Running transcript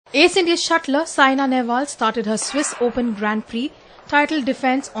Ace India shuttler SAINA NEHWAL started her Swiss Open Grand Prix title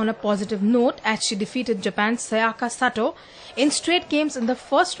defense on a positive note as she defeated Japan's Sayaka Sato in straight games in the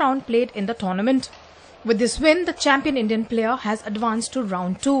first round played in the tournament. With this win, the champion Indian player has advanced to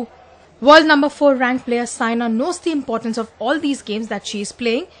round 2. World number 4 ranked player SAINA knows the importance of all these games that she is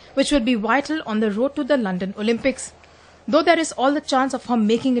playing, which will be vital on the road to the London Olympics. Though there is all the chance of her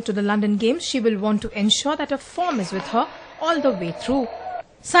making it to the London Games, she will want to ensure that her form is with her all the way through.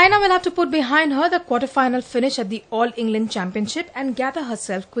 SAINA will have to put behind her the quarter-final finish at the All England Championship and gather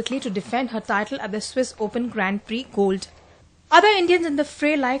herself quickly to defend her title at the Swiss Open Grand Prix Gold. Other Indians in the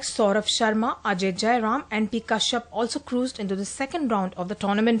fray like Saurabh Sharma, Ajay Jairam and P. Kashyap also cruised into the second round of the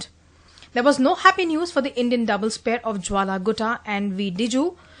tournament. There was no happy news for the Indian doubles pair of Jwala Gutta and V.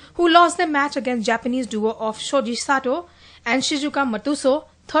 Diju, who lost their match against Japanese duo of Shoji Sato and Shizuka Matuso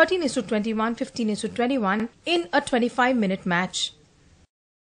 13-21, 15-21 in a 25-minute match.